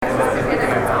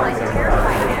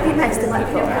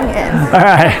All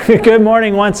right, good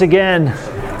morning once again.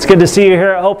 It's good to see you here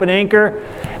at Hope and Anchor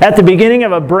at the beginning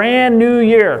of a brand new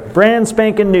year, brand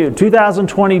spanking new,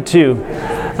 2022.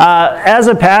 As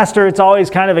a pastor, it's always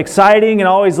kind of exciting and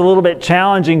always a little bit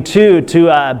challenging too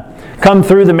to come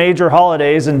through the major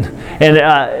holidays and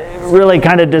really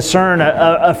kind of discern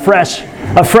a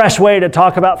fresh way to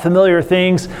talk about familiar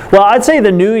things. Well, I'd say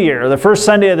the New Year, the first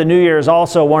Sunday of the New Year, is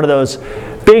also one of those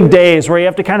big days where you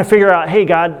have to kind of figure out, hey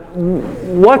God,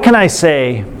 what can I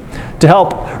say to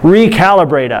help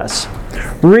recalibrate us,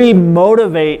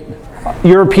 re-motivate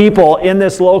your people in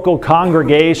this local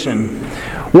congregation?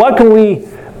 What can we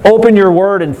open your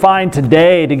word and find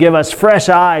today to give us fresh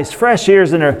eyes, fresh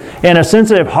ears, and a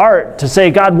sensitive heart to say,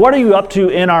 God, what are you up to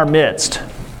in our midst?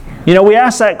 You know, we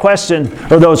ask that question,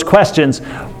 or those questions,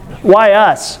 why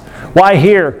us? Why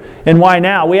here? And why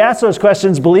now? We ask those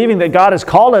questions believing that God has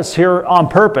called us here on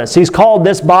purpose. He's called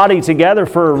this body together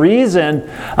for a reason.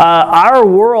 Our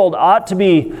world ought to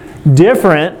be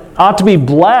different, ought to be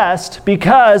blessed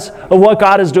because of what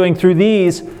God is doing through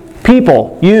these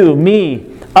people, you,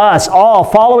 me, us, all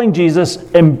following Jesus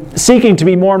and seeking to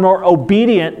be more and more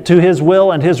obedient to His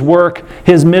will and His work,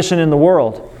 His mission in the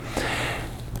world.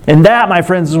 And that, my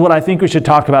friends, is what I think we should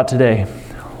talk about today.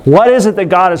 What is it that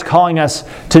God is calling us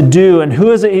to do, and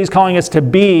who is it He's calling us to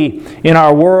be in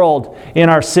our world, in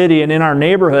our city, and in our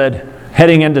neighborhood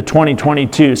heading into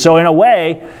 2022? So in a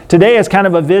way, today is kind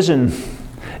of a vision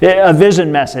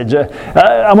message.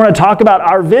 I want to talk about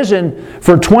our vision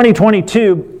for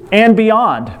 2022 and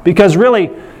beyond, because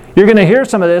really, you're going to hear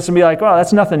some of this and be like, well,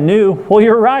 that's nothing new. Well,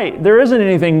 you're right. There isn't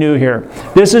anything new here.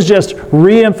 This is just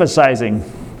re-emphasizing,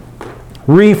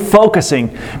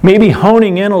 refocusing, maybe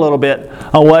honing in a little bit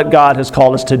on what God has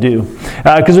called us to do.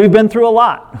 Because we've been through a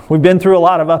lot. We've been through a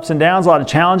lot of ups and downs, a lot of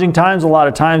challenging times, a lot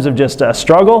of times of just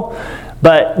struggle.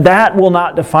 But that will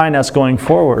not define us going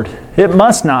forward. It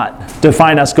must not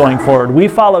define us going forward. We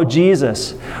follow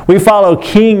Jesus. We follow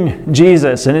King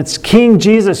Jesus. And it's King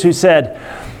Jesus who said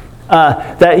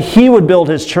that He would build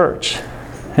His church,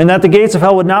 and that the gates of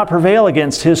hell would not prevail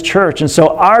against His church. And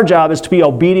so our job is to be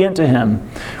obedient to Him.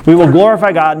 We will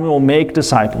glorify God and we will make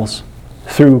disciples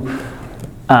through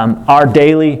our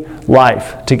daily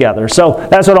life together. So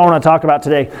that's what I want to talk about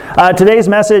today. Today's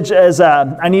message is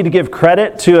I need to give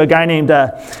credit to a guy named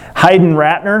Hayden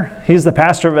Ratner. He's the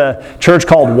pastor of a church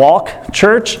called Walk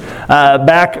Church.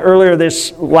 Back earlier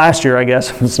last year, I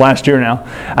guess. It's last year now.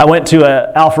 I went to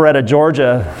Alpharetta,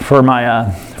 Georgia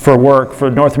for work for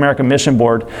North American Mission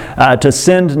Board to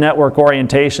send network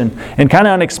orientation. And kind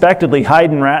of unexpectedly,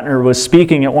 Hayden Ratner was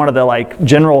speaking at one of the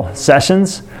general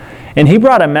sessions. And he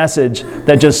brought a message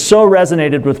that just so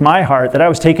resonated with my heart that I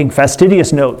was taking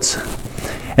fastidious notes.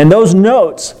 And those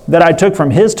notes that I took from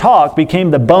his talk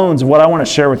became the bones of what I want to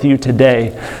share with you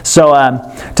today. So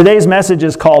today's message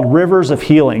is called Rivers of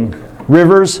Healing.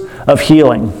 Rivers of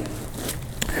Healing.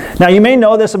 Now, you may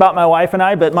know this about my wife and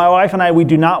I, but my wife and I, we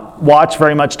do not watch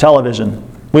very much television.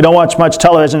 We don't watch much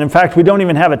television. In fact, we don't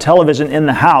even have a television in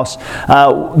the house.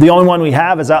 The only one we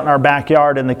have is out in our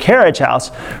backyard in the carriage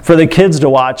house for the kids to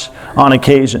watch on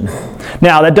occasion.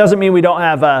 Now, that doesn't mean we don't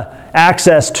have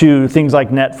access to things like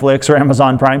Netflix or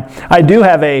Amazon Prime. I do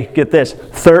have get this,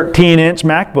 13-inch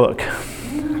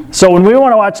MacBook. So when we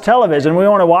want to watch television, we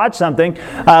want to watch something,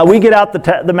 we get out the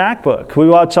MacBook. We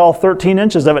watch all 13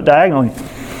 inches of it diagonally.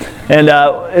 And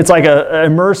it's like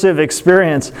an immersive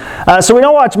experience. So we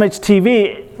don't watch much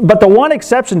TV, but the one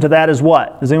exception to that is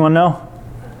what? Does anyone know?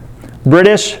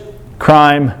 British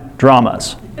crime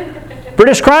dramas.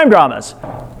 British crime dramas.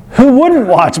 Who wouldn't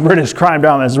watch British crime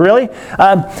dramas, really?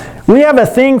 We have a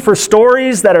thing for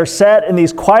stories that are set in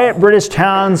these quiet British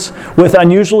towns with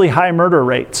unusually high murder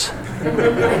rates.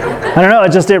 I don't know,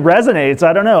 it resonates,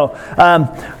 I don't know.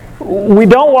 We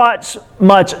don't watch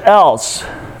much else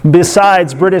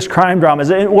besides British crime dramas.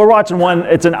 We're watching one,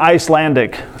 it's an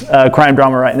Icelandic crime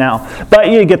drama right now. But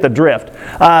you get the drift.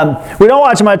 We don't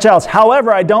watch much else.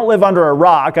 However, I don't live under a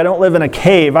rock. I don't live in a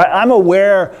cave. I'm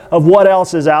aware of what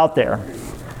else is out there.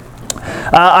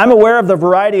 I'm aware of the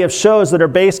variety of shows that are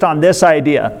based on this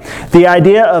idea. The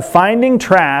idea of finding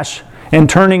trash and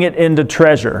turning it into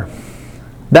treasure.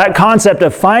 That concept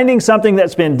of finding something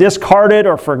that's been discarded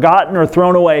or forgotten or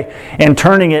thrown away and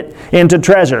turning it into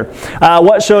treasure.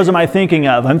 What shows am I thinking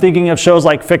of? I'm thinking of shows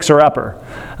like Fixer Upper.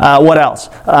 What else?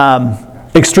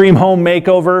 Extreme Home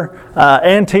Makeover,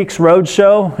 Antiques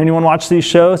Roadshow. Anyone watch these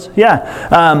shows?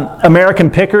 Yeah. American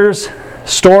Pickers,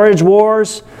 Storage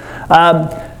Wars.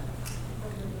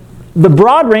 The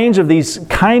broad range of these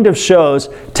kind of shows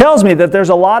tells me that there's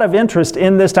a lot of interest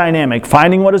in this dynamic,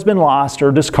 finding what has been lost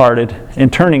or discarded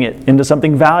and turning it into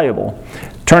something valuable,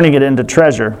 turning it into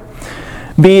treasure.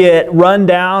 Be it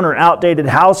run-down or outdated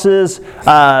houses,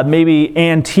 maybe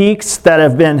antiques that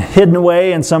have been hidden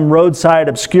away in some roadside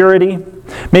obscurity.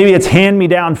 Maybe it's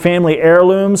hand-me-down family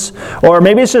heirlooms, or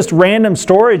maybe it's just random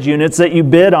storage units that you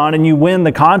bid on and you win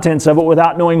the contents of it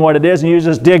without knowing what it is, and you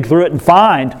just dig through it and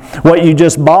find what you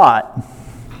just bought.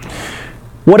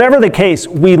 Whatever the case,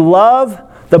 we love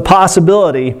the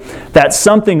possibility that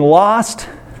something lost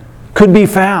could be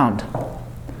found.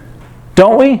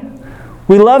 Don't we?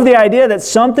 We love the idea that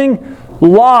something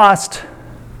lost,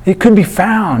 it could be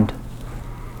found.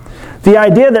 The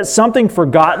idea that something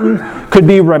forgotten could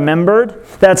be remembered,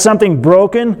 that something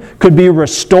broken could be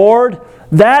restored,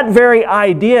 that very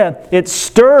idea, it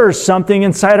stirs something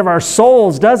inside of our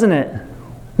souls, doesn't it?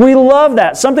 We love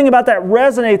that. Something about that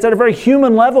resonates at a very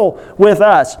human level with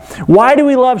us. Why do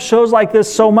we love shows like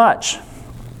this so much?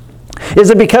 Is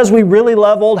it because we really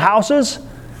love old houses?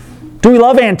 Do we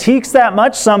love antiques that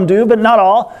much? Some do, but not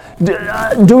all.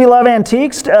 Do we love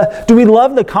antiques? Do we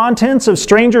love the contents of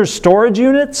strangers' storage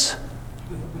units?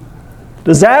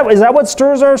 Is that what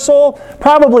stirs our soul?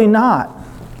 Probably not.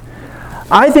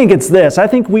 I think it's this. I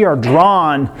think we are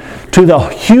drawn to the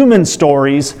human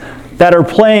stories that are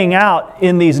playing out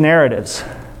in these narratives.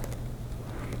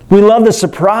 We love the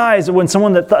surprise when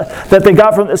someone that they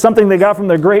got from something they got from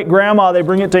their great grandma, they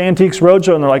bring it to Antiques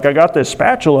Roadshow and they're like, I got this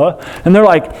spatula, and they're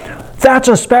like, that's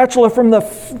a spatula from the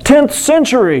 10th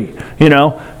century,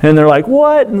 and they're like,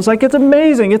 what? And it's like, it's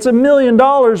amazing, it's $1 million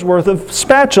worth of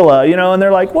spatula, and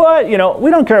they're like, what? We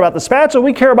don't care about the spatula,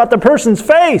 we care about the person's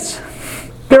face.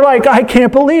 They're like, I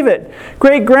can't believe it.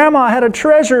 Great grandma had a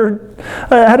treasure,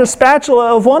 had a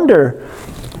spatula of wonder.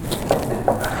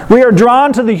 We are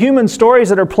drawn to the human stories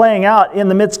that are playing out in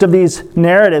the midst of these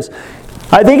narratives.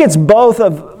 I think it's both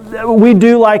we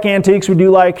do like antiques, we do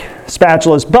like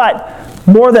spatulas, but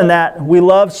more than that, we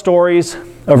love stories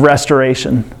of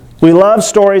restoration. We love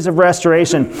stories of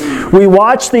restoration. We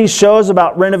watch these shows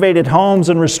about renovated homes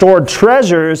and restored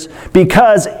treasures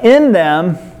because in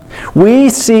them, we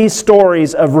see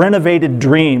stories of renovated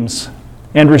dreams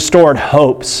and restored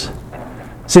hopes.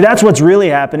 See, that's what's really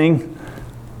happening.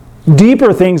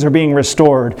 Deeper things are being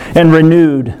restored and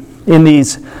renewed in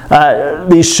these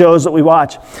shows that we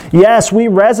watch. Yes, we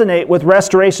resonate with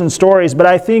restoration stories, but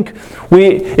I think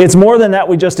it's more than that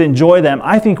we just enjoy them.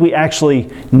 I think we actually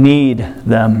need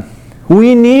them.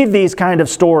 We need these kind of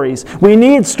stories. We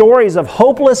need stories of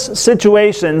hopeless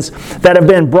situations that have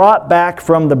been brought back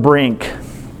from the brink.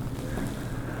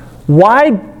 Why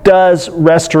does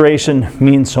restoration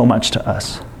mean so much to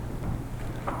us?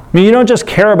 I mean, you don't just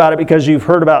care about it because you've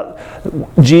heard about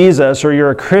Jesus or you're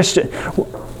a Christian.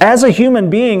 As a human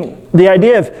being, the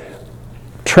idea of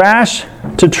trash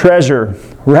to treasure,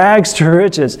 rags to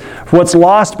riches, what's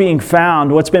lost being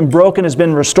found, what's been broken has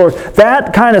been restored,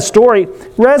 that kind of story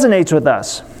resonates with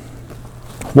us.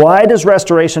 Why does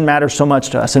restoration matter so much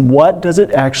to us? And what does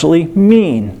it actually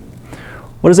mean?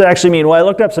 What does it actually mean? Well, I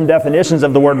looked up some definitions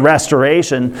of the word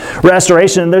restoration.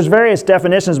 Restoration, there's various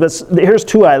definitions, but here's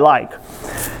two I like.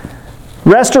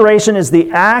 Restoration is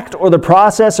the act or the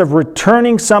process of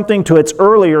returning something to its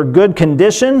earlier good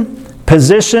condition,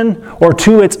 position, or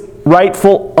to its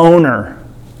rightful owner.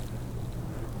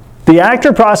 The act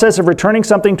or process of returning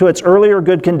something to its earlier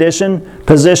good condition,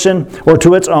 position, or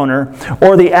to its owner,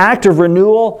 or the act of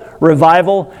renewal,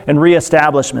 revival, and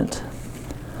reestablishment.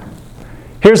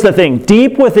 Here's the thing.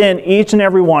 Deep within each and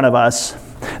every one of us,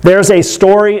 there's a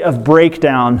story of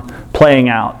breakdown playing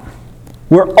out.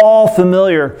 We're all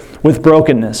familiar with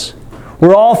brokenness.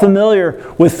 We're all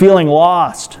familiar with feeling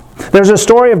lost. There's a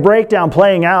story of breakdown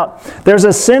playing out. There's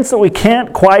a sense that we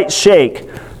can't quite shake.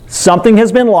 Something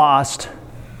has been lost,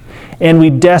 and we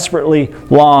desperately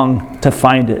long to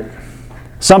find it.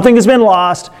 Something has been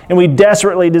lost, and we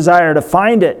desperately desire to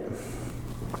find it.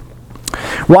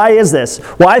 Why is this?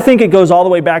 Well, I think it goes all the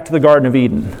way back to the Garden of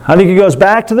Eden. I think it goes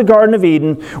back to the Garden of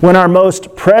Eden when our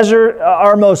most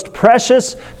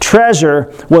precious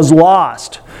treasure was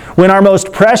lost. When our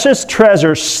most precious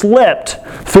treasure slipped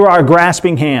through our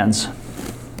grasping hands.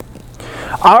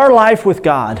 Our life with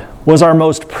God was our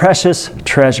most precious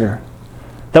treasure.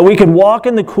 That we could walk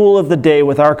in the cool of the day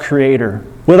with our Creator,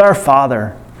 with our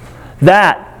Father.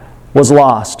 That was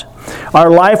lost. Our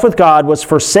life with God was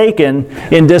forsaken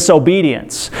in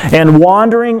disobedience. And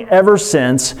wandering ever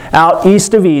since out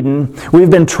east of Eden,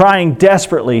 we've been trying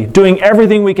desperately, doing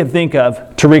everything we can think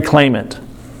of to reclaim it.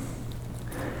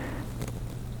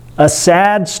 A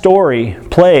sad story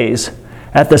plays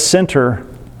at the center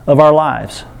of our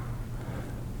lives.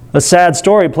 A sad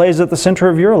story plays at the center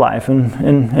of your life and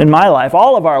in my life,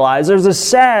 all of our lives. There's a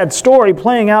sad story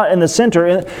playing out in the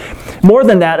center. More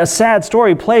than that, a sad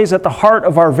story plays at the heart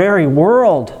of our very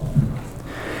world.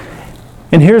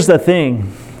 And here's the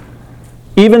thing.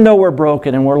 Even though we're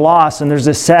broken and we're lost and there's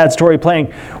this sad story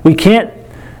playing, we can't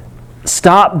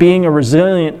stop being a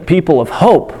resilient people of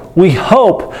hope. We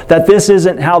hope that this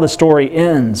isn't how the story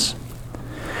ends.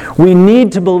 We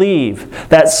need to believe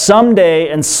that someday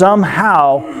and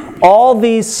somehow all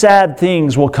these sad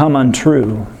things will come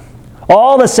untrue.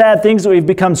 All the sad things that we've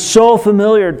become so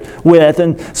familiar with,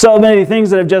 and so many things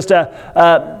that have just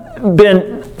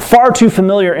been far too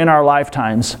familiar in our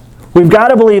lifetimes. We've got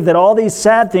to believe that all these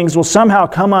sad things will somehow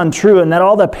come untrue, and that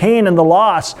all the pain and the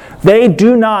loss, they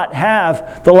do not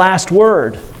have the last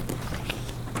word.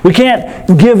 We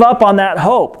can't give up on that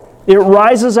hope. It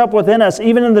rises up within us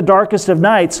even in the darkest of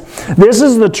nights. This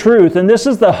is the truth, and this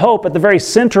is the hope at the very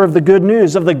center of the good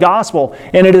news of the gospel,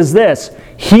 and it is this: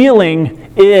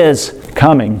 healing is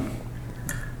coming.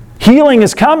 Healing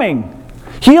is coming.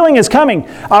 Healing is coming.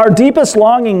 Our deepest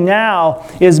longing now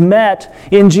is met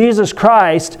in Jesus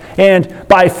Christ, and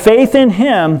by faith in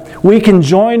Him, we can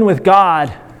join with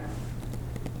God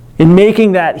in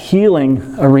making that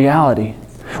healing a reality.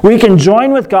 We can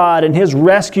join with God in His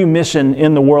rescue mission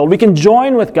in the world. We can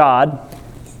join with God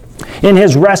in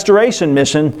His restoration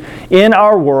mission in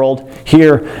our world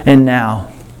here and now.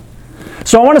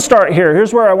 So I want to start here.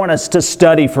 Here's where I want us to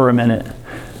study for a minute.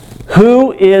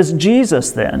 Who is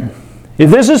Jesus then? If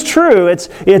this is true, it's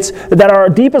that our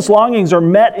deepest longings are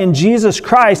met in Jesus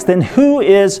Christ, then who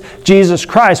is Jesus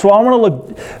Christ? Well, I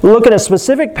want to look at a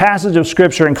specific passage of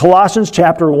Scripture in Colossians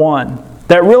chapter 1.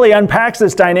 That really unpacks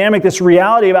this dynamic, this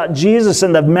reality about Jesus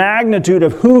and the magnitude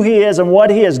of who He is and what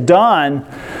He has done,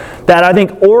 that I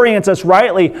think orients us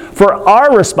rightly for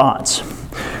our response.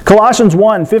 Colossians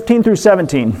 1, 15 through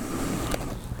 17.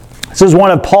 This is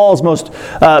one of Paul's most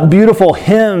beautiful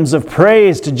hymns of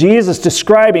praise to Jesus,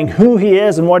 describing who He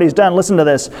is and what He's done. Listen to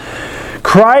this.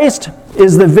 Christ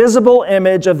is the visible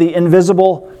image of the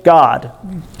invisible God.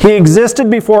 He existed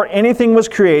before anything was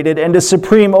created and is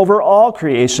supreme over all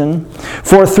creation.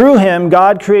 For through Him,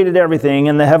 God created everything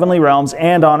in the heavenly realms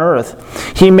and on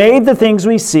earth. He made the things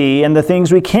we see and the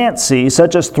things we can't see,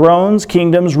 such as thrones,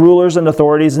 kingdoms, rulers, and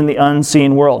authorities in the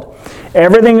unseen world.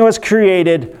 Everything was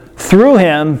created through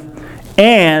Him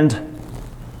and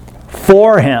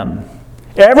for Him.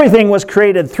 Everything was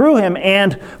created through Him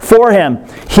and for Him.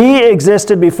 He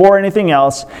existed before anything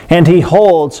else, and He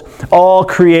holds all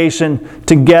creation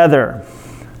together.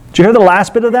 Did you hear the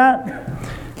last bit of that?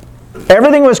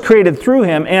 Everything was created through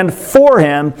Him and for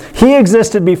Him. He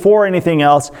existed before anything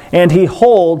else, and He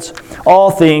holds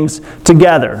all things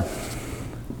together.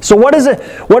 So what is it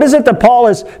that Paul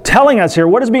is telling us here?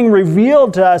 What is being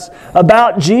revealed to us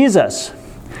about Jesus?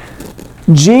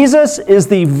 Jesus is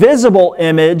the visible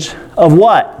image of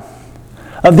what?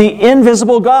 Of the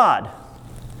invisible God.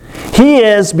 He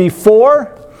is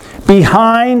before,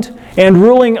 behind, and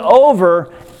ruling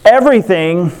over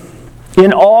everything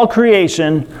in all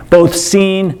creation, both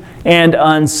seen and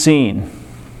unseen.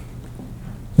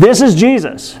 This is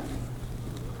Jesus.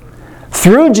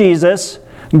 Through Jesus,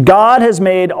 God has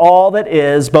made all that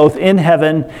is, both in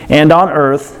heaven and on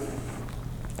earth.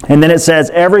 And then it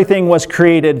says, everything was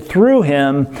created through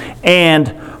Him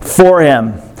and for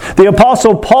Him. The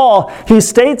Apostle Paul, he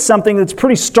states something that's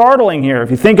pretty startling here,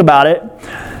 if you think about it.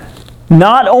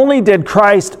 Not only did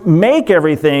Christ make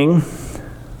everything,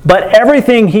 but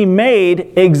everything He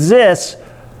made exists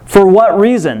for what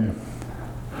reason?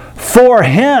 For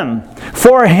Him.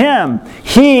 For Him.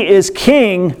 He is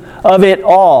King of it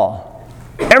all.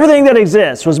 Everything that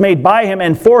exists was made by Him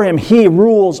and for Him. He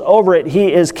rules over it.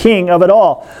 He is King of it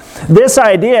all. This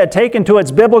idea, taken to its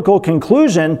biblical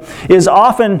conclusion, is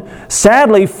often,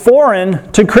 sadly,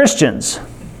 foreign to Christians.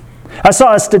 I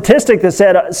saw a statistic that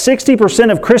said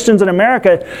 60% of Christians in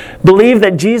America believe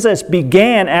that Jesus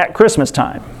began at Christmas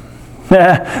time. They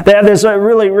have this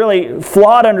really, really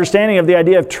flawed understanding of the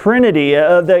idea of Trinity,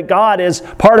 that God is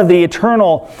part of the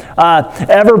eternal,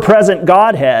 ever-present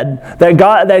Godhead,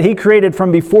 that He created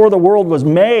from before the world was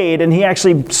made, and He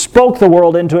actually spoke the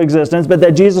world into existence, but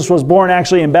that Jesus was born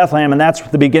actually in Bethlehem, and that's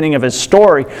the beginning of His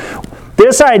story.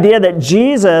 This idea that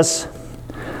Jesus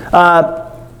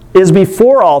is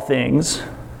before all things,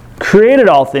 created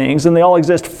all things, and they all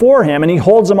exist for Him, and He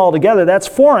holds them all together, that's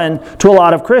foreign to a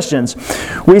lot of Christians.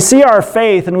 We see our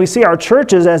faith and we see our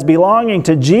churches as belonging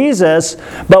to Jesus,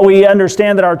 but we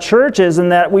understand that our churches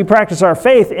and that we practice our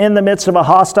faith in the midst of a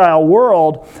hostile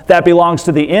world that belongs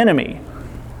to the enemy.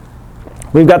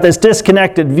 We've got this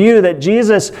disconnected view that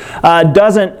Jesus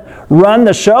doesn't run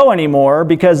the show anymore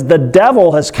because the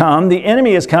devil has come, the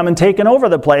enemy has come and taken over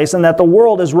the place, and that the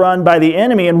world is run by the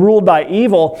enemy and ruled by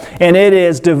evil, and it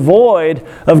is devoid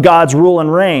of God's rule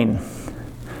and reign.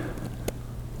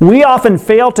 We often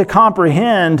fail to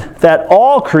comprehend that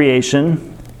all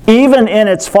creation, even in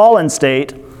its fallen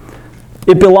state,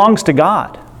 it belongs to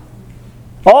God.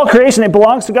 All creation, it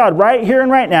belongs to God right here and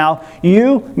right now.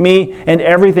 You, me, and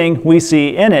everything we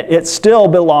see in it. It still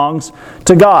belongs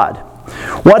to God.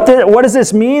 What does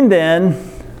this mean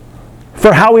then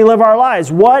for how we live our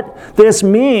lives? What this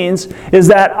means is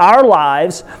that our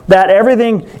lives, that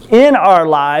everything in our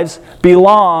lives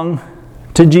belong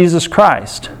to Jesus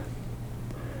Christ.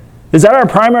 Is that our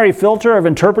primary filter of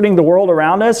interpreting the world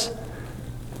around us?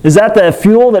 Is that the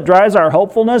fuel that drives our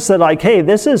hopefulness? That like, hey,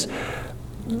 this is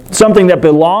something that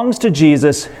belongs to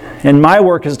Jesus, and my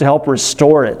work is to help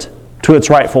restore it to its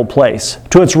rightful place,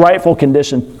 to its rightful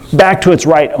condition, back to its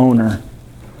right owner.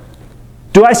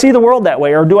 Do I see the world that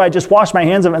way, or do I just wash my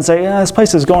hands of it and say, this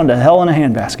place is going to hell in a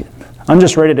handbasket. I'm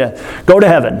just ready to go to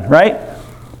heaven, right?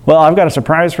 Well, I've got a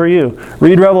surprise for you.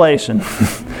 Read Revelation.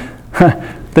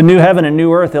 The new heaven and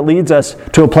new earth that leads us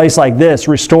to a place like this,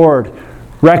 restored,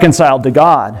 reconciled to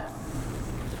God.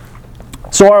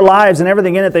 So our lives and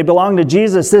everything in it, they belong to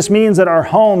Jesus. This means that our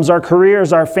homes, our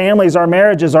careers, our families, our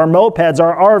marriages, our mopeds,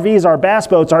 our RVs, our bass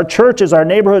boats, our churches, our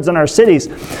neighborhoods, and our cities,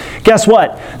 guess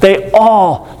what? They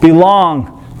all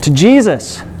belong to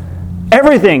Jesus.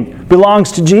 Everything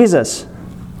belongs to Jesus.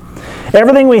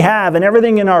 Everything we have and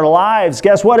everything in our lives,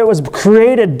 guess what? It was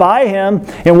created by Him.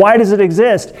 And why does it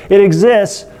exist? It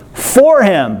exists for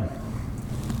Him.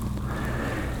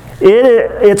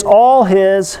 It's all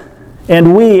His.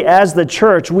 And we, as the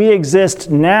church, we exist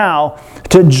now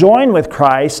to join with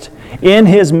Christ in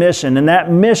His mission. And that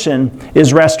mission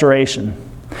is restoration.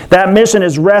 That mission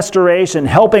is restoration,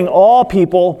 helping all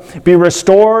people be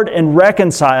restored and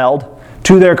reconciled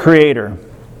to their Creator.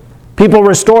 People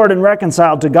restored and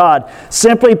reconciled to God.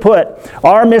 Simply put,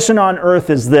 our mission on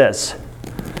earth is this: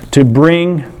 to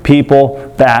bring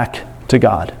people back to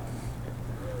God.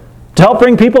 To help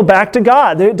bring people back to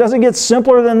God. It doesn't get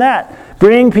simpler than that.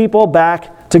 Bring people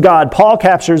back to God. Paul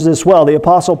captures this well. The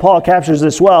Apostle Paul captures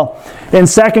this well in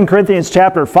 2 Corinthians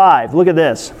chapter 5. Look at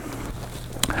this.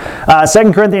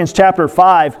 2 Corinthians chapter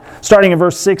 5, starting in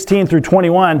verse 16 through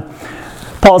 21.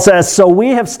 Paul says, "So we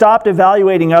have stopped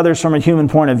evaluating others from a human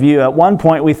point of view. At one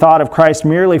point we thought of Christ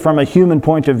merely from a human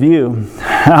point of view.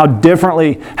 How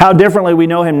differently we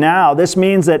know Him now. This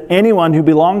means that anyone who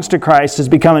belongs to Christ has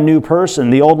become a new person.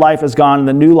 The old life is gone and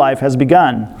the new life has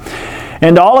begun.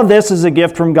 And all of this is a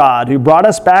gift from God, who brought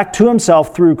us back to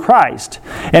Himself through Christ.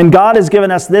 And God has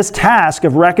given us this task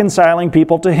of reconciling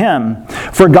people to Him.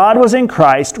 For God was in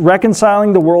Christ,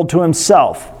 reconciling the world to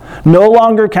Himself, no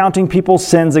longer counting people's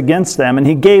sins against them. And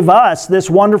He gave us this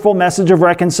wonderful message of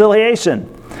reconciliation.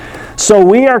 So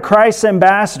we are Christ's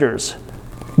ambassadors.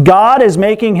 God is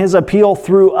making His appeal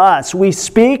through us. We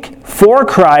speak for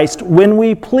Christ when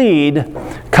we plead,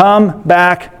 come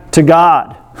back to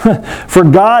God. For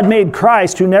God made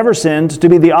Christ, who never sinned, to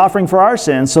be the offering for our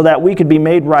sins, so that we could be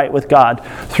made right with God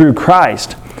through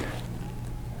Christ."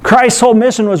 Christ's whole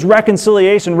mission was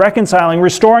reconciliation, reconciling,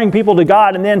 restoring people to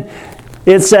God. And then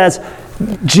it says,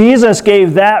 Jesus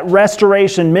gave that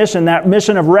restoration mission, that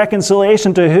mission of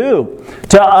reconciliation to who?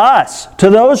 To us, to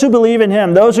those who believe in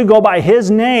Him, those who go by His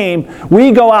name.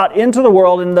 We go out into the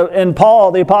world, and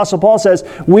Paul, the Apostle Paul says,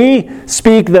 we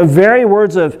speak the very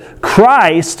words of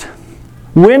Christ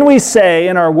when we say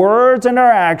in our words and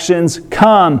our actions,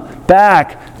 come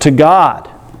back to God.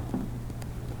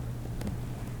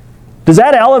 Does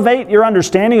that elevate your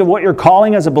understanding of what your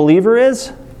calling as a believer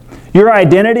is? Your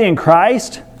identity in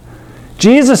Christ?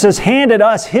 Jesus has handed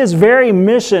us His very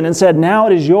mission and said, now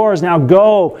it is yours. Now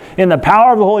go in the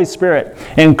power of the Holy Spirit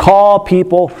and call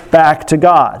people back to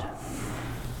God.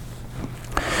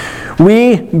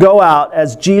 We go out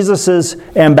as Jesus'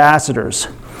 ambassadors,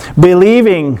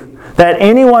 believing that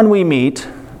anyone we meet,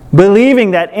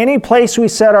 believing that any place we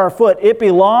set our foot, it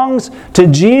belongs to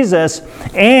Jesus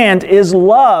and is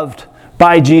loved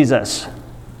by Jesus.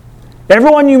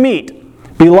 Everyone you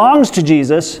meet belongs to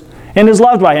Jesus and is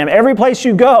loved by Him. Every place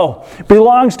you go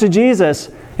belongs to Jesus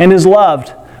and is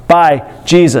loved by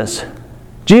Jesus.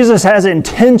 Jesus has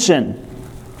intention.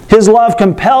 His love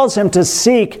compels Him to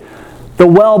seek the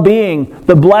well-being,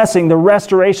 the blessing, the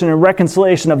restoration and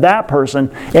reconciliation of that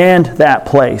person and that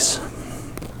place.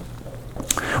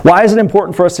 Why is it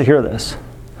important for us to hear this?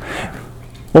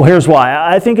 Well, here's why.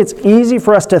 I think it's easy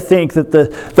for us to think that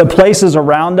the places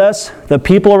around us, the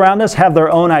people around us, have their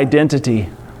own identity.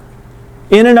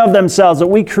 in and of themselves, that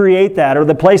we create that, or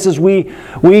the places we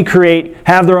create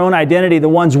have their own identity, the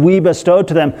ones we bestow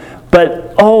to them.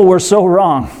 But, oh, we're so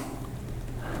wrong.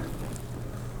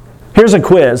 Here's a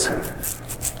quiz.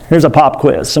 Here's a pop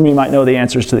quiz. Some of you might know the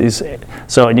answers to these.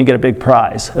 So, and you get a big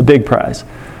prize.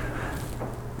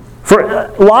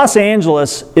 For Las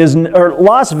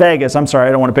Vegas, I'm sorry,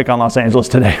 I don't want to pick on Los Angeles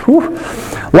today. Whew.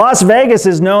 Las Vegas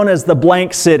is known as the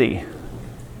blank city.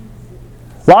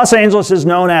 Los Angeles is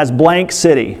known as blank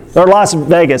city. Or Las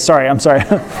Vegas, sorry.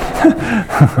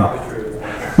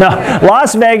 No,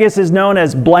 Las Vegas is known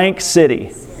as blank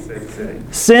city.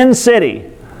 Sin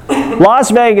City.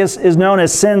 Las Vegas is known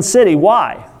as Sin City.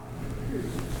 Why?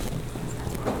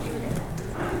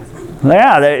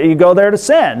 Yeah, you go there to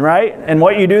sin, right? And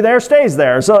what you do there stays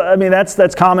there. So, I mean,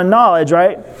 that's common knowledge,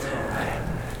 right?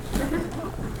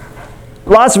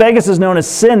 Las Vegas is known as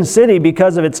Sin City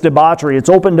because of its debauchery, its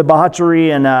open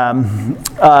debauchery, and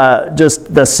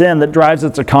just the sin that drives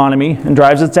its economy and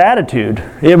drives its attitude.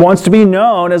 It wants to be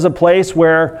known as a place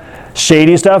where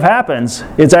shady stuff happens.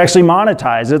 It's actually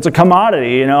monetized. It's a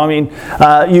commodity.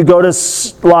 You go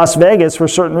to Las Vegas for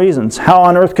certain reasons. How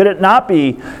on earth could it not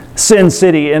be Sin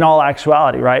City in all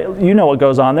actuality, right? You know what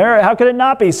goes on there. How could it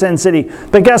not be Sin City?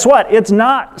 But guess what? It's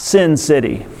not Sin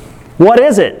City. What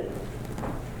is it?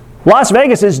 Las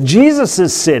Vegas is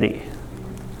Jesus' city.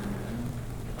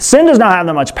 Sin does not have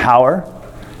that much power.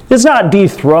 It's not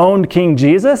dethroned King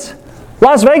Jesus.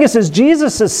 Las Vegas is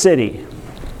Jesus' city.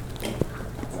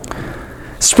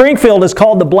 Springfield is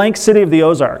called the blank city of the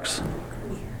Ozarks.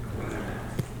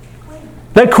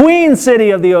 The Queen City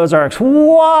of the Ozarks.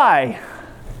 Why?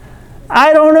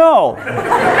 I don't know.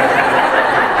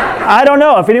 I don't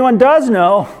know. If anyone does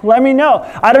know, let me know.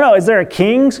 I don't know. Is there a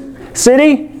King's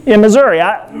City in Missouri?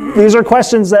 These are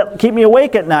questions that keep me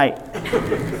awake at night.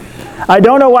 I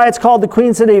don't know why it's called the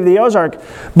Queen City of the Ozark,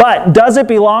 but does it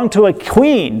belong to a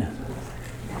queen?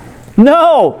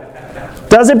 No.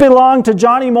 Does it belong to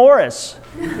Johnny Morris?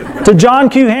 To John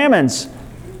Q. Hammonds?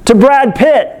 To Brad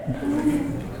Pitt?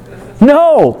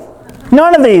 No.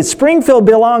 None of these. Springfield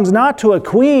belongs not to a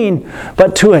queen,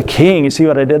 but to a king. You see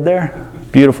what I did there?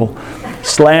 Beautiful.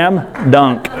 Slam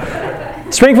dunk.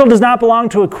 Springfield does not belong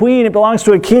to a queen, it belongs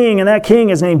to a king, and that king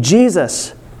is named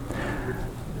Jesus.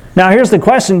 Now here's the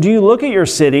question, do you look at your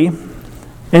city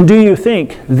and do you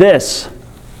think this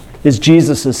is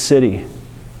Jesus' city?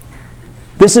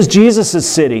 This is Jesus'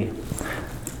 city.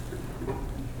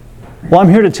 Well, I'm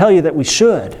here to tell you that we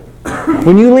should.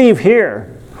 When you leave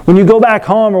here, when you go back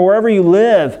home or wherever you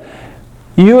live,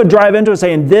 you would drive into it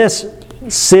saying, this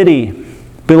city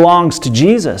belongs to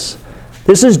Jesus.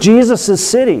 This is Jesus'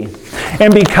 city.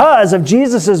 And because of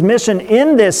Jesus' mission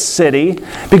in this city,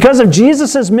 because of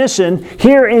Jesus' mission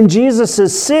here in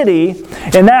Jesus' city,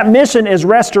 and that mission is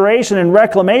restoration and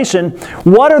reclamation,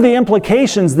 what are the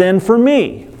implications then for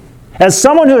me? As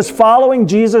someone who is following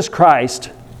Jesus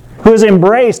Christ, who has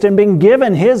embraced and been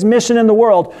given His mission in the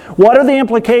world, what are the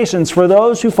implications for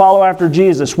those who follow after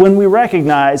Jesus when we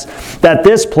recognize that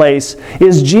this place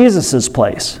is Jesus'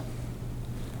 place?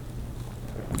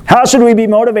 How should we be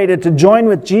motivated to join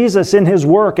with Jesus in His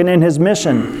work and in His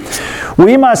mission?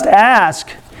 We must ask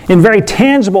in very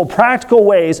tangible, practical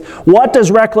ways, what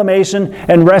does reclamation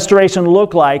and restoration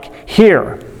look like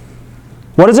here?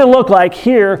 What does it look like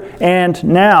here and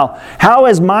now? How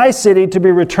is my city to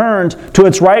be returned to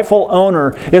its rightful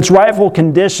owner, its rightful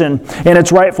condition, and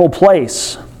its rightful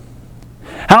place?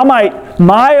 How might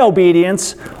my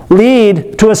obedience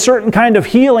lead to a certain kind of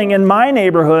healing in my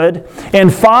neighborhood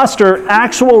and foster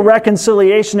actual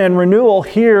reconciliation and renewal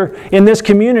here in this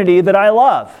community that I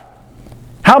love?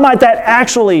 How might that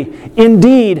actually,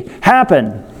 indeed,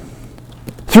 happen?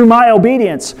 Through my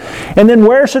obedience. And then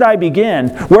where should I begin?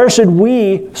 Where should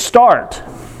we start?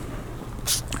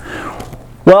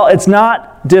 Well, it's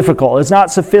not difficult. It's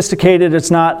not sophisticated. It's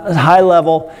not high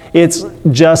level. It's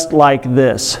just like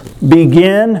this.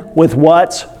 Begin with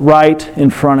what's right in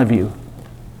front of you.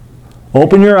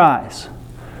 Open your eyes.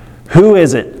 Who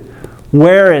is it?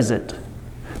 Where is it?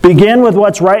 Begin with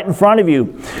what's right in front of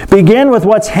you. Begin with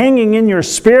what's hanging in your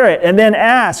spirit, and then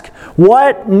ask,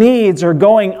 what needs are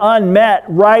going unmet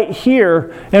right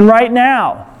here and right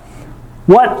now?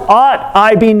 What ought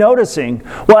I be noticing?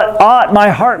 What ought my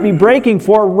heart be breaking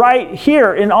for right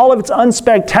here in all of its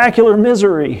unspectacular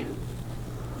misery?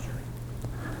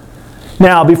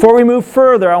 Now, before we move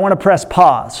further, I want to press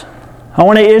pause. I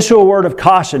want to issue a word of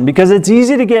caution because it's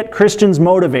easy to get Christians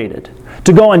motivated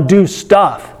to go and do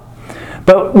stuff.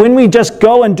 But when we just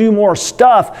go and do more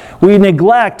stuff, we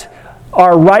neglect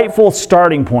our rightful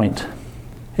starting point.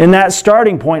 And that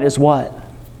starting point is what?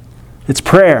 It's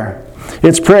prayer.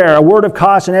 It's prayer. A word of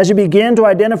caution. As you begin to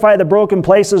identify the broken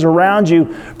places around you,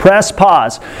 press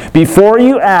pause. Before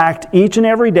you act each and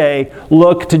every day,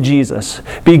 look to Jesus.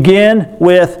 Begin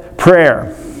with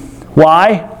prayer.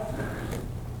 Why?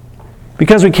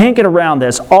 Because we can't get around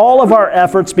this. All of our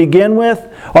efforts begin with,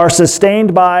 are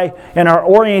sustained by, and are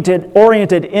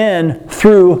oriented in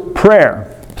through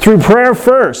prayer. Through prayer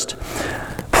first.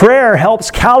 Prayer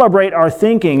helps calibrate our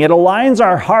thinking. It aligns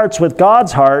our hearts with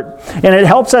God's heart, and it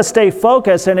helps us stay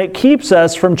focused, and it keeps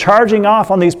us from charging off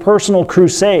on these personal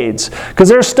crusades. Because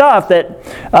there's stuff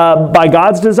that, by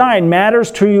God's design,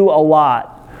 matters to you a lot.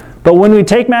 But when we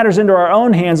take matters into our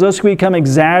own hands, those can become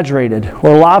exaggerated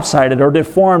or lopsided or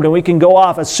deformed, and we can go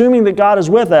off assuming that God is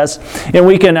with us, and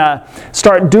we can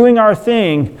start doing our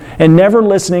thing and never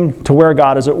listening to where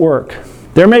God is at work.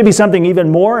 There may be something even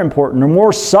more important or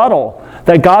more subtle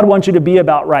that God wants you to be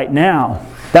about right now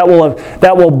that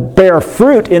will bear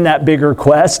fruit in that bigger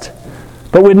quest,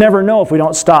 but we'd never know if we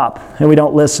don't stop and we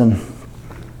don't listen.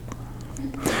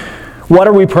 What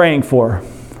are we praying for?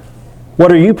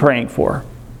 What are you praying for?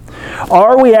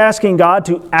 Are we asking God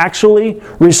to actually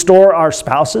restore our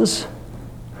spouses?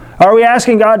 Are we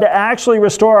asking God to actually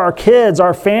restore our kids,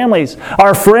 our families,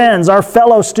 our friends, our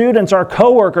fellow students, our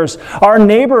coworkers, our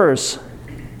neighbors?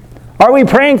 Are we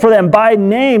praying for them by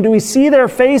name? Do we see their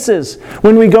faces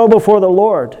when we go before the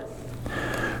Lord?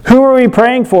 Who are we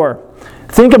praying for?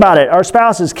 Think about it. Our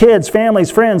spouses, kids, families,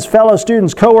 friends, fellow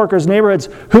students, coworkers, neighborhoods.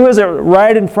 Who is it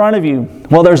right in front of you?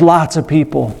 Well, there's lots of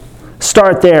people.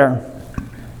 Start there.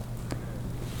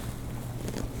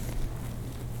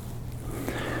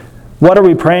 What are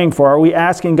we praying for? Are we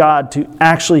asking God to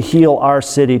actually heal our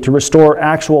city, to restore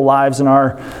actual lives in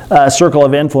our circle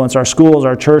of influence, our schools,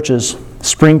 our churches,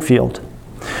 Springfield?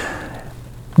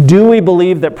 Do we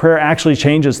believe that prayer actually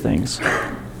changes things?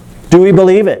 Do we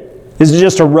believe it? Is it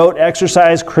just a rote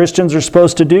exercise Christians are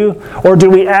supposed to do? Or do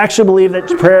we actually believe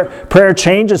that prayer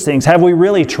changes things? Have we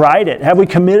really tried it? Have we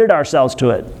committed ourselves to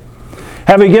it?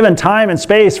 Have we given time and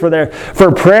space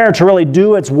for prayer to really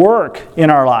do its work in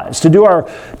our lives, to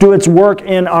do its work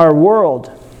in our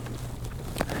world?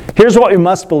 Here's what we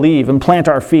must believe and plant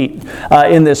our feet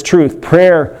in this truth.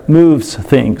 Prayer moves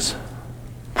things.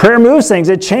 Prayer moves things.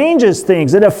 It changes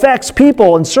things. It affects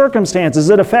people and circumstances.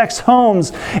 It affects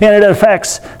homes and it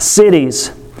affects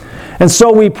cities. And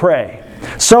so we pray.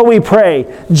 So we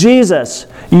pray, Jesus,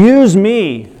 use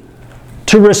me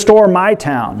to restore my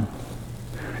town.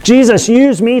 Jesus,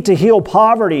 use me to heal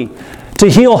poverty, to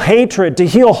heal hatred, to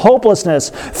heal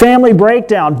hopelessness, family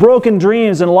breakdown, broken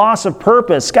dreams, and loss of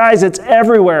purpose. Guys, it's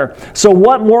everywhere. So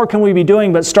what more can we be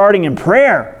doing but starting in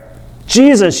prayer?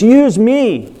 Jesus, use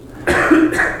me.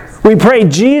 We pray,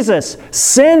 Jesus,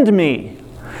 send me.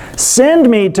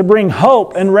 Send me to bring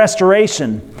hope and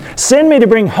restoration. Send me to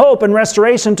bring hope and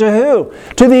restoration to who?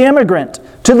 To the immigrant,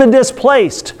 to the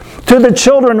displaced, to the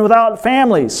children without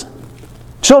families.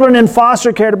 Children in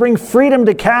foster care, to bring freedom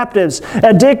to captives,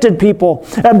 addicted people,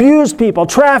 abused people,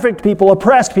 trafficked people,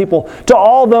 oppressed people, to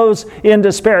all those in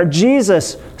despair.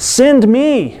 Jesus, send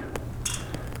me.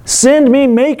 Send me,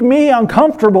 make me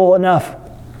uncomfortable enough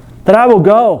that I will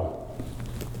go.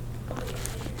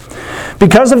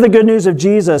 Because of the good news of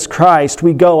Jesus Christ,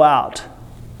 we go out.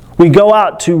 We go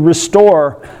out to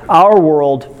restore our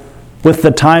world with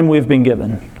the time we've been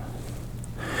given.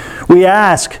 We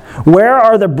ask, where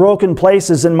are the broken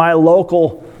places in my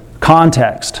local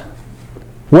context?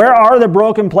 Where are the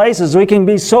broken places? We can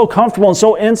be so comfortable and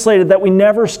so insulated that we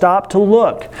never stop to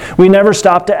look. We never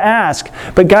stop to ask.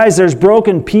 But guys, there's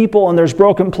broken people and there's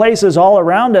broken places all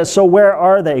around us, so where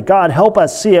are they? God, help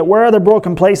us see it. Where are the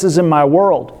broken places in my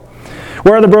world?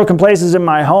 Where are the broken places in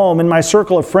my home, in my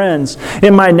circle of friends,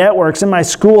 in my networks, in my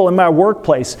school, in my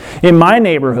workplace, in my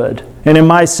neighborhood, and in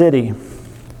my city?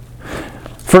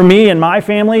 For me and my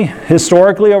family,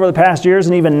 historically over the past years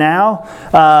and even now,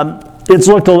 it's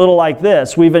looked a little like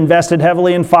this. We've invested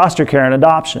heavily in foster care and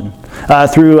adoption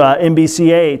through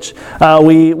MBCH.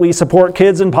 We support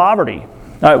kids in poverty.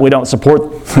 We don't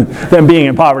support them being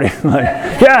in poverty.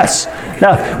 Yes!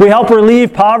 No, we help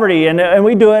relieve poverty, and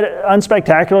we do it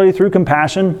unspectacularly through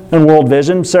Compassion and World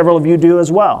Vision. Several of you do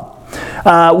as well.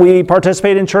 We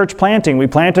participate in church planting. We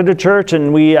planted a church,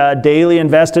 and we daily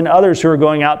invest in others who are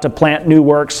going out to plant new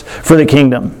works for the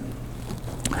kingdom.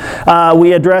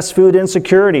 We address food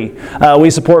insecurity. We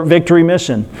support Victory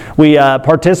Mission. We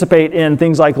participate in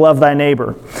things like Love Thy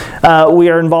Neighbor. We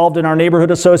are involved in our neighborhood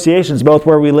associations, both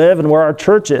where we live and where our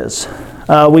church is.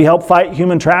 We help fight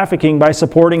human trafficking by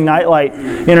supporting Nightlight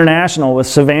International with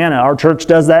Savannah. Our church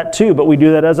does that too, but we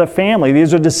do that as a family.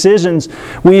 These are decisions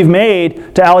we've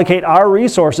made to allocate our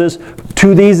resources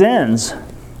to these ends.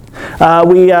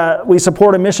 We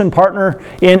support a mission partner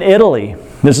in Italy.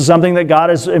 This is something that God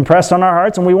has impressed on our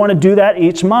hearts, and we want to do that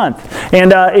each month.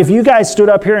 And if you guys stood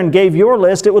up here and gave your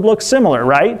list, it would look similar,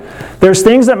 right? There's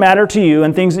things that matter to you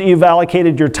and things that you've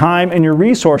allocated your time and your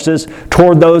resources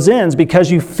toward those ends because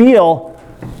you feel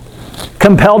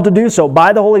compelled to do so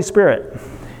by the Holy Spirit.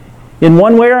 In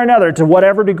one way or another, to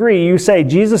whatever degree, you say,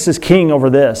 Jesus is king over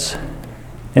this.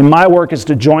 And my work is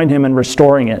to join him in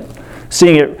restoring it,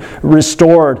 seeing it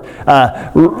restored,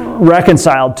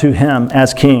 reconciled to him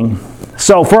as king.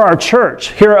 So for our church,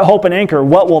 here at Hope and Anchor,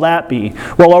 what will that be?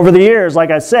 Well, over the years, like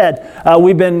I said,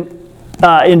 we've been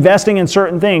investing in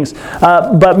certain things,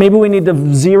 but maybe we need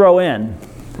to zero in.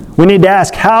 We need to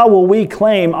ask, how will we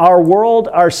claim our world,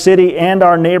 our city, and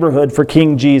our neighborhood for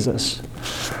King Jesus?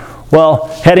 Well,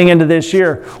 heading into this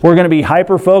year, we're going to be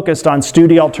hyper-focused on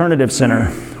Studi Alternative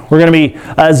Center. We're going to be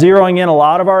zeroing in a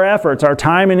lot of our efforts, our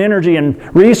time and energy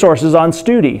and resources on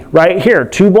Studi. Right here,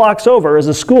 2 blocks over is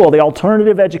a school, the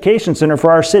Alternative Education Center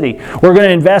for our city. We're going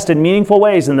to invest in meaningful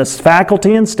ways in the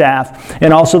faculty and staff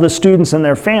and also the students and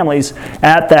their families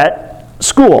at that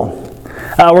school.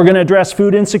 We're going to address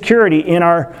food insecurity in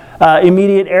our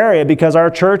immediate area because our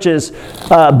church is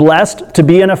blessed to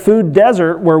be in a food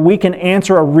desert where we can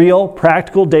answer a real,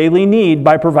 practical, daily need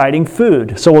by providing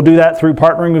food. So we'll do that through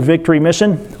partnering with Victory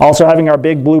Mission, also having our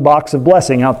big blue box of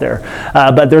blessing out there.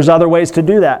 But there's other ways to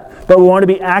do that. But we want to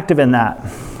be active in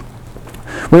that.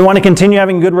 We want to continue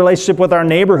having a good relationship with our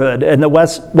neighborhood and the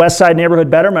West Side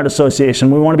Neighborhood Betterment Association.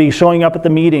 We want to be showing up at the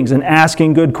meetings and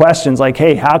asking good questions like,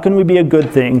 hey, how can we be a good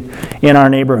thing in our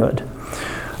neighborhood?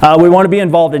 We want to be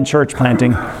involved in church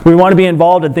planting. We want to be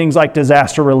involved in things like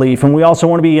disaster relief. And we also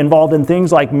want to be involved in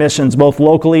things like missions, both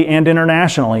locally and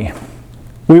internationally.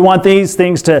 We want these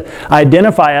things to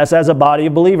identify us as a body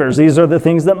of believers. These are the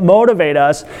things that motivate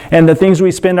us and the things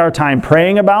we spend our time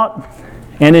praying about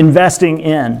and investing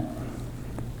in.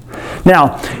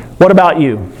 Now, what about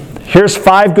you? Here's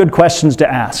 5 good questions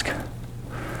to ask.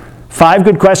 5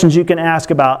 good questions you can ask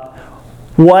about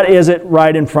what is it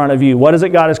right in front of you? What is it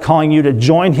God is calling you to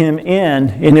join him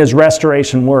in his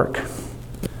restoration work?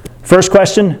 First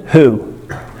question, who?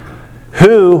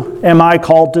 Who am I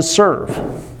called to serve?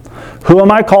 Who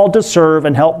am I called to serve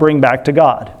and help bring back to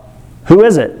God? Who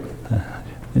is it?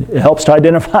 It helps to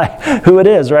identify who it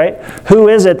is, right? Who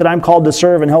is it that I'm called to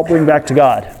serve and help bring back to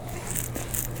God?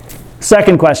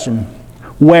 Second question,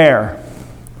 where?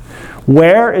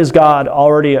 Where is God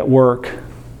already at work?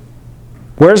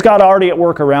 Where is God already at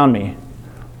work around me?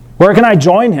 Where can I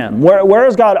join him? Where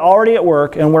is God already at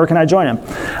work and where can I join him?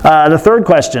 The third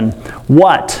question,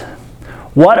 what?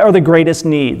 What are the greatest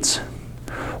needs?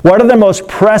 What are the most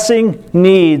pressing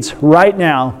needs right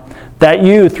now that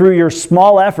you, through your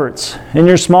small efforts and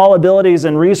your small abilities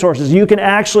and resources, you can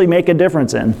actually make a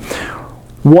difference in?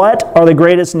 What are the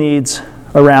greatest needs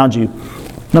around you?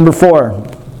 Number 4,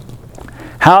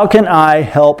 how can I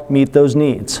help meet those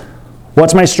needs?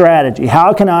 What's my strategy?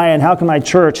 How can I and how can my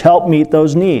church help meet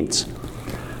those needs?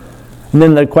 And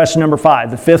then the question number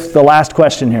 5, the last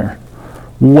question here.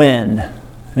 When?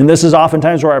 And this is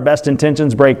oftentimes where our best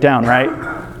intentions break down, right?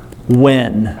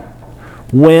 When?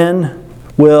 When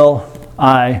will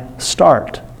I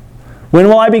start? When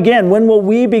will I begin? When will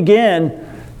we begin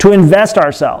to invest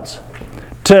ourselves?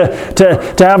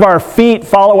 To have our feet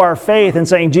follow our faith and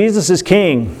saying, Jesus is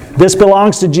king. This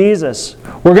belongs to Jesus.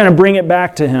 We're going to bring it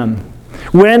back to him.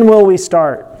 When will we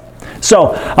start? So,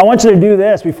 I want you to do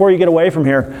this before you get away from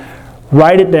here.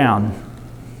 Write it down.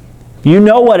 You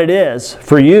know what it is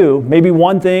for you. Maybe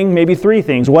one thing, maybe 3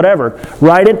 things, whatever.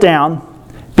 Write it down.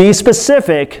 Be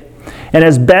specific. And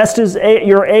as best as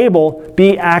you're able,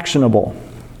 be actionable.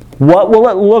 What will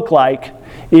it look like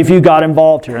if you got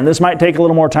involved here? And this might take a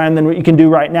little more time than what you can do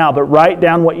right now, but write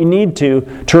down what you need to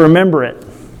remember it.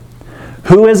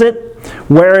 Who is it?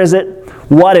 Where is it?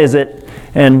 What is it?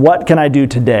 And what can I do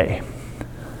today?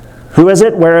 Who is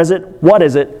it? Where is it? What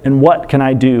is it? And what can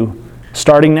I do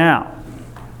starting now?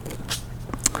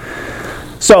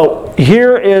 So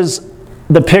here is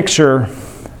the picture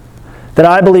that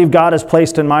I believe God has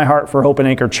placed in my heart for Hope and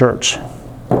Anchor Church.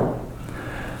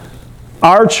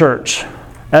 Our church,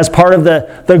 as part of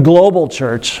the global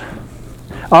church,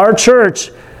 our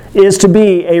church is to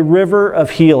be a river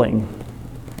of healing.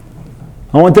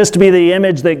 I want this to be the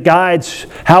image that guides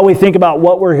how we think about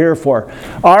what we're here for.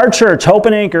 Our church, Hope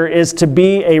and Anchor, is to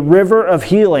be a river of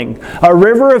healing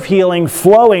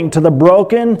flowing to the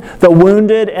broken, the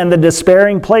wounded, and the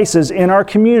despairing places in our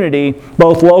community,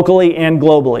 both locally and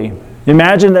globally.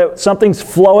 Imagine that something's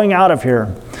flowing out of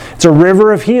here. It's a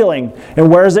river of healing.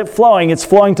 And where is it flowing? It's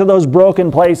flowing to those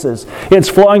broken places. It's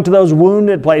flowing to those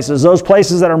wounded places, those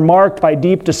places that are marked by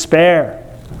deep despair.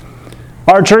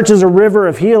 Our church is a river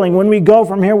of healing. When we go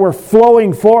from here, we're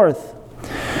flowing forth.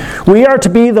 We are to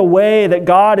be the way that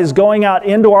God is going out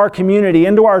into our community,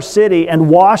 into our city, and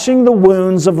washing the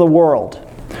wounds of the world.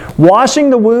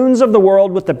 Washing the wounds of the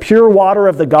world with the pure water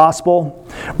of the gospel,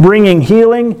 bringing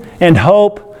healing and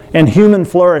hope and human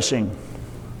flourishing.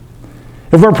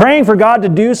 If we're praying for God to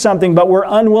do something, but we're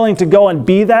unwilling to go and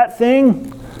be that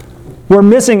thing, we're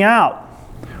missing out.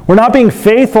 We're not being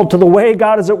faithful to the way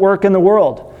God is at work in the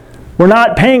world. We're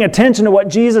not paying attention to what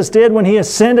Jesus did when He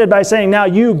ascended by saying, now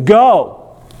you go.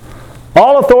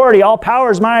 All authority, all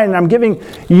power is mine, and I'm giving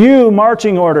you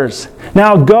marching orders.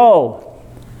 Now go.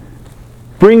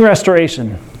 Bring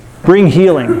restoration. Bring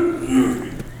healing.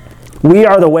 We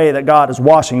are the way that God is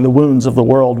washing the wounds of the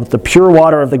world with the pure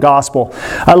water of the gospel.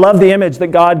 I love the image that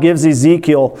God gives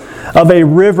Ezekiel of a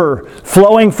river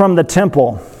flowing from the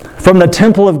temple. From the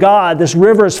temple of God. This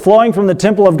river is flowing from the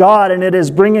temple of God, and it is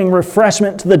bringing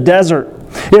refreshment to the desert.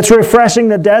 It's refreshing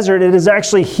the desert. It is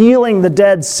actually healing the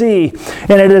Dead Sea,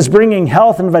 and it is bringing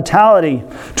health and vitality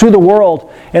to the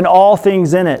world and all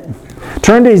things in it.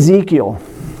 Turn to Ezekiel.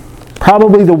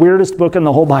 Probably the weirdest book in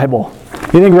the whole Bible.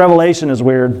 You think Revelation is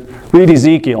weird? Read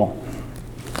Ezekiel.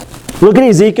 Look at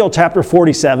Ezekiel chapter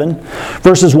 47,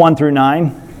 verses 1 through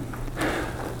 9.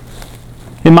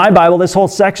 In my Bible, this whole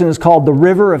section is called the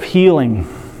River of Healing.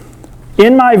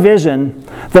 In my vision,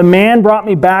 the man brought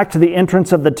me back to the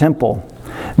entrance of the temple.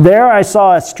 There I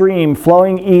saw a stream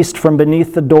flowing east from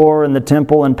beneath the door in the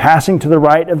temple and passing to the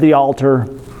right of the altar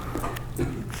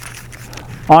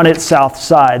on its south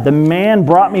side. The man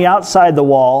brought me outside the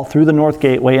wall through the north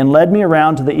gateway and led me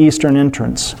around to the eastern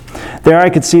entrance. There I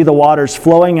could see the waters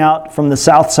flowing out from the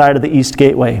south side of the east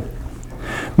gateway.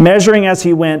 Measuring as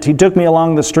he went, he took me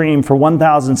along the stream for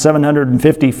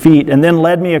 1,750 feet and then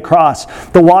led me across.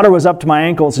 The water was up to my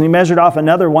ankles, and he measured off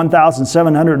another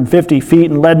 1,750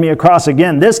 feet and led me across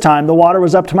again. This time, the water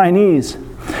was up to my knees.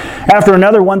 After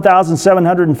another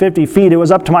 1,750 feet, it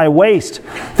was up to my waist.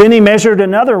 Then he measured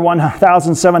another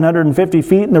 1,750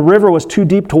 feet, and the river was too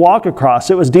deep to walk across.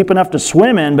 It was deep enough to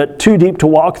swim in, but too deep to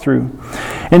walk through.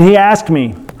 And he asked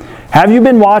me, "Have you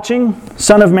been watching,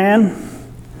 Son of Man?"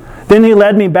 Then he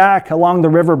led me back along the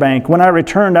riverbank. When I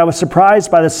returned, I was surprised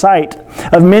by the sight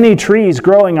of many trees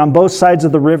growing on both sides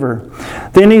of the river.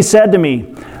 Then he said to me,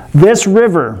 "This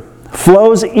river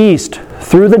flows east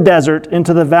through the desert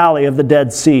into the valley of the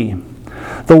Dead Sea.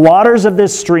 The waters of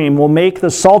this stream will make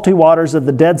the salty waters of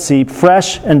the Dead Sea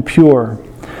fresh and pure.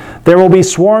 There will be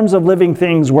swarms of living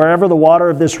things wherever the water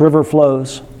of this river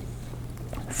flows.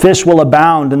 Fish will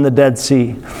abound in the Dead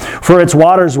Sea, for its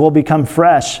waters will become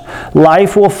fresh.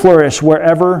 Life will flourish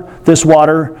wherever this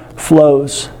water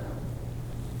flows."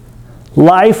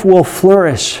 Life will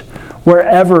flourish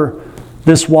wherever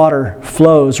this water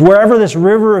flows. Wherever this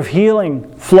river of healing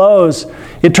flows,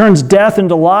 it turns death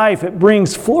into life. It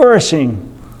brings flourishing.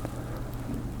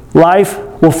 Life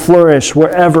will flourish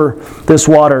wherever this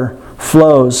water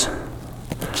flows.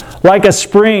 Like a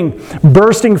spring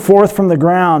bursting forth from the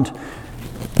ground,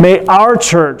 may our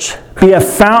church be a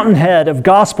fountainhead of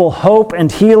gospel hope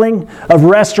and healing, of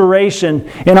restoration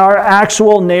in our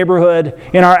actual neighborhood,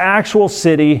 in our actual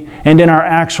city, and in our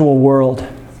actual world.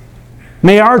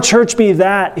 May our church be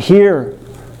that here,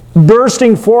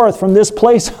 bursting forth from this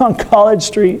place on College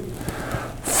Street,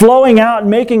 flowing out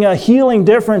and making a healing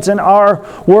difference in our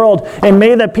world. And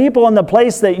may the people in the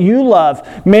place that you love,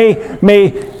 may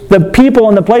the people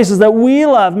in the places that we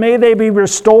love, may they be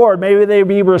restored. May they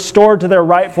be restored to their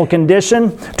rightful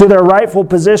condition, to their rightful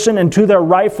position, and to their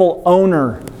rightful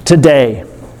owner today.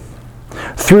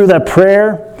 Through the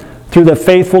prayer, through the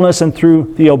faithfulness, and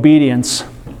through the obedience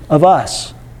of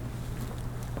us.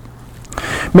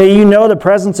 May you know the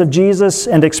presence of Jesus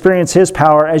and experience His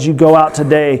power as you go out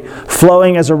today,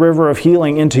 flowing as a river of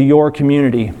healing into your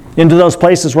community, into those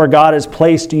places where God has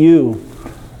placed you.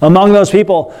 Among those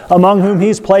people among whom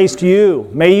He's placed you,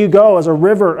 may you go as a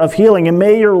river of healing, and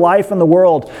may your life in the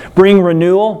world bring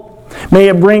renewal, may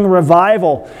it bring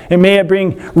revival, and may it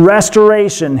bring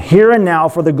restoration here and now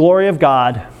for the glory of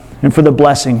God and for the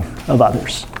blessing of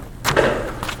others.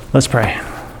 Let's pray.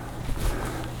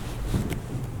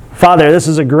 Father, this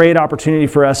is a great opportunity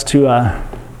for us to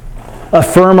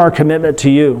affirm our commitment to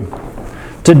You,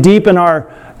 to deepen our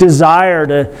desire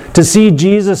to see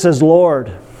Jesus as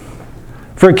Lord,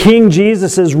 for King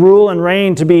Jesus' rule and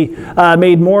reign to be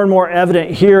made more and more evident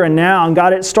here and now. And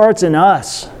God, it starts in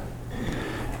us.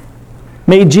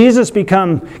 May Jesus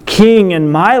become King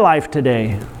in my life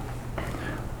today.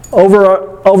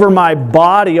 over my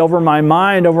body, over my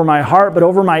mind, over my heart, but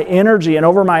over my energy and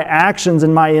over my actions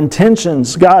and my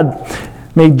intentions. God,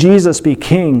 may Jesus be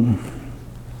king.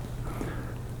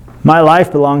 My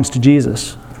life belongs to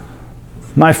Jesus.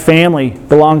 My family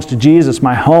belongs to Jesus.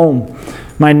 My home,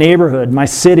 my neighborhood, my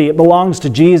city, it belongs to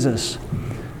Jesus.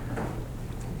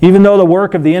 Even though the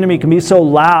work of the enemy can be so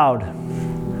loud,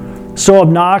 so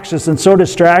obnoxious, and so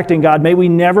distracting, God, may we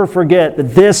never forget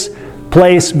that this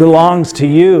place belongs to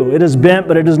you. It is bent,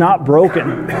 but it is not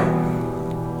broken.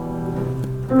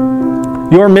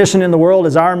 Your mission in the world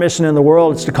is our mission in the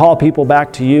world. It's to call people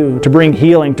back to you, to bring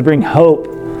healing, to bring hope,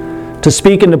 to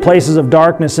speak into places of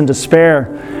darkness and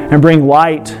despair, and bring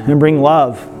light and bring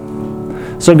love.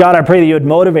 So God, I pray that you would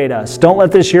motivate us. Don't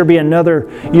let this year be another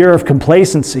year of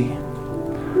complacency,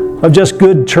 of just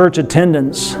good church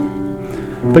attendance.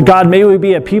 But God, may we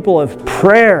be a people of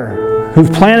prayer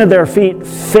who've planted their feet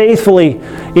faithfully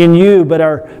in you, but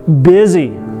are busy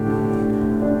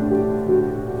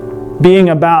being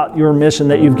about your mission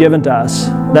that you've given to us,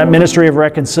 that ministry of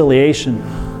reconciliation.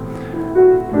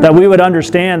 That we would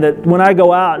understand that when I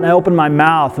go out and I open my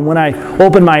mouth and when I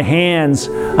open my hands,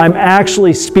 I'm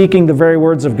actually speaking the very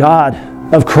words of God,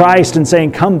 of Christ, and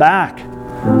saying, come back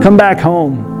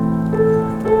home.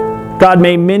 God,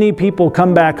 may many people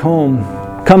come back home,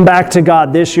 come back to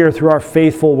God this year through our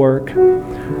faithful work,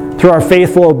 through our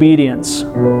faithful obedience.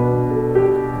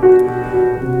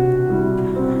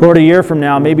 Lord, a year from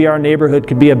now, maybe our neighborhood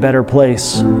could be a better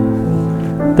place.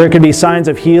 There could be signs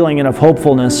of healing and of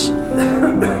hopefulness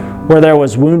where there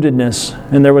was woundedness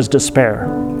and there was despair.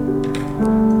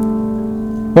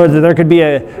 Or that there could be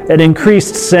an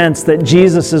increased sense that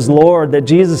Jesus is Lord, that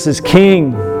Jesus is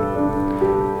King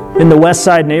in the West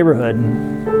Side neighborhood.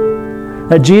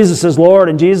 That Jesus is Lord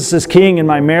and Jesus is King in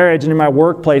my marriage and in my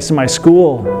workplace, in my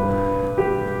school.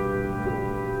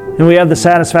 And we have the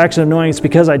satisfaction of knowing it's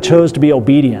because I chose to be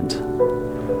obedient.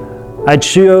 I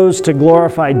chose to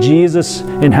glorify Jesus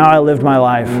in how I lived my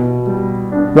life,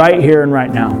 right here and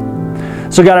right now.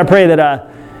 So God, I pray that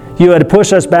you would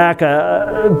push us back,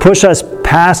 push us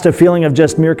past a feeling of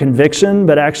just mere conviction,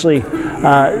 but actually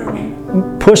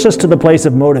push us to the place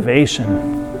of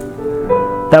motivation.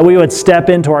 That we would step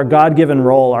into our God-given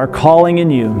role, our calling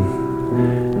in you,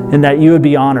 and that you would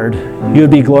be honored, you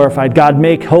would be glorified. God,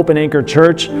 make Hope and Anchor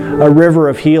Church a river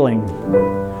of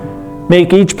healing.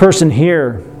 Make each person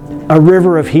here a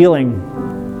river of healing.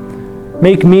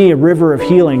 Make me a river of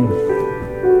healing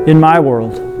in my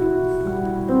world.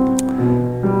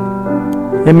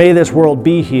 And may this world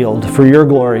be healed for your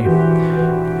glory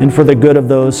and for the good of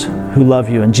those who love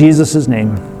you. In Jesus'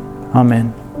 name,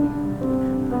 amen.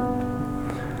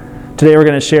 Today we're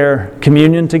going to share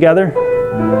communion together.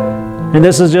 And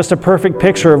this is just a perfect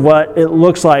picture of what it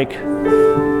looks like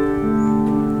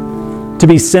to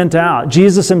be sent out.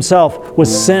 Jesus himself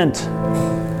was sent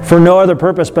for no other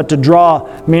purpose but to draw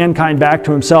mankind back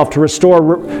to himself, to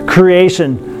restore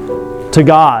creation to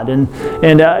God.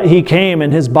 And he came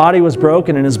and his body was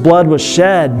broken and his blood was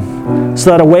shed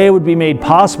so that a way would be made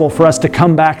possible for us to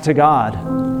come back to God.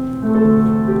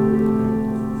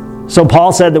 So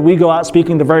Paul said that we go out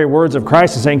speaking the very words of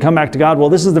Christ and saying, come back to God. Well,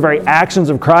 this is the very actions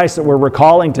of Christ that we're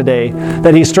recalling today,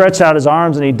 that he stretched out his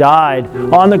arms and he died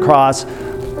on the cross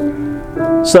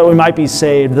so that we might be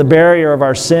saved. The barrier of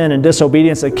our sin and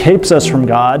disobedience that keeps us from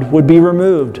God would be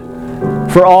removed.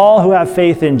 For all who have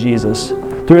faith in Jesus,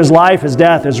 through his life, his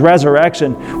death, his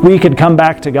resurrection, we could come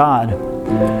back to God.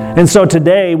 And so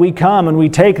today we come and we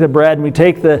take the bread and we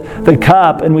take the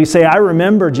cup and we say, I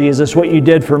remember, Jesus, what you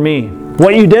did for me.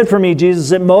 What you did for me,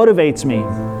 Jesus, it motivates me.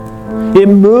 It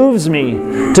moves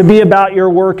me to be about your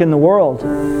work in the world.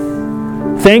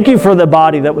 Thank you for the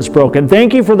body that was broken.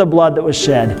 Thank you for the blood that was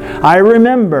shed. I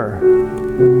remember.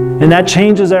 And that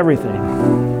changes everything.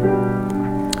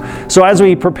 So as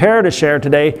we prepare to share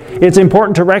today, it's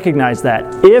important to recognize that.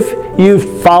 If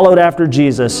you've followed after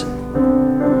Jesus,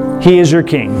 he is your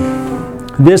King.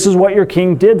 This is what your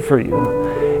King did for you.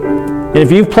 If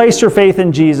you've placed your faith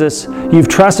in Jesus, you've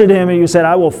trusted him and you said,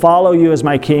 I will follow you as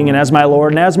my King and as my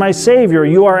Lord and as my Savior,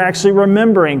 you are actually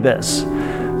remembering this.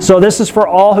 So this is for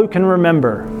all who can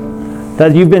remember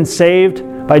that you've been saved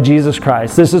by Jesus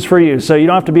Christ. This is for you. So you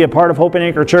don't have to be a part of Hope and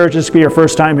Anchor Church. This could be your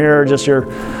first time here or just your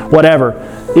whatever.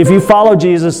 If you follow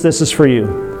Jesus, this is for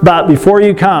you. But before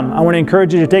you come, I want to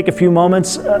encourage you to take a few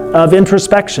moments of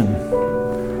introspection.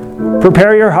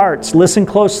 Prepare your hearts. Listen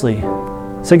closely.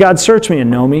 Say, God, search me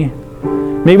and know me.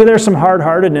 Maybe there's some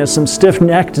hard-heartedness, some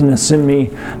stiff-neckedness in me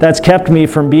that's kept me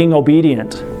from being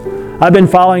obedient. I've been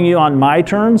following you on my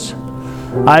terms.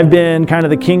 I've been kind of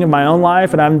the king of my own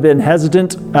life, and I've been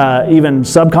hesitant, even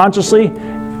subconsciously,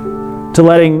 to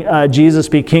letting Jesus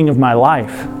be king of my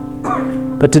life.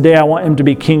 But today I want him to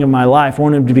be king of my life. I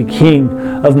want him to be king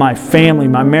of my family,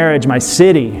 my marriage, my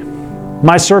city,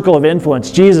 my circle of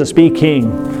influence. Jesus, be king.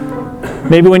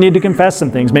 Maybe we need to confess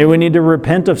some things. Maybe we need to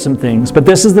repent of some things. But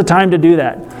this is the time to do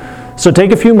that. So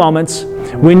take a few moments.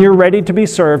 When you're ready to be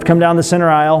served, come down the center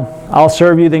aisle. I'll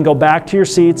serve you, then go back to your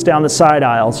seats down the side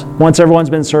aisles. Once everyone's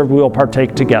been served, we will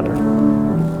partake together.